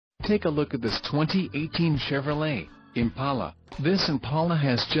Take a look at this 2018 Chevrolet Impala. This Impala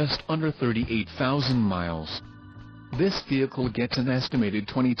has just under 38,000 miles. This vehicle gets an estimated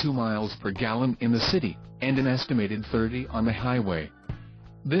 22 miles per gallon in the city, and an estimated 30 on the highway.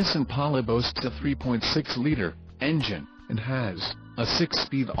 This Impala boasts a 3.6-liter engine, and has a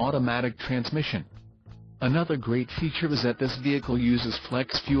 6-speed automatic transmission. Another great feature is that this vehicle uses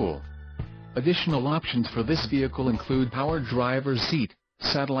flex fuel. Additional options for this vehicle include power driver's seat,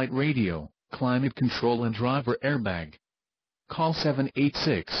 satellite radio, climate control and driver airbag. Call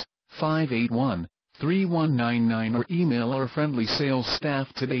 786-581-3199 or email our friendly sales staff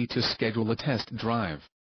today to schedule a test drive.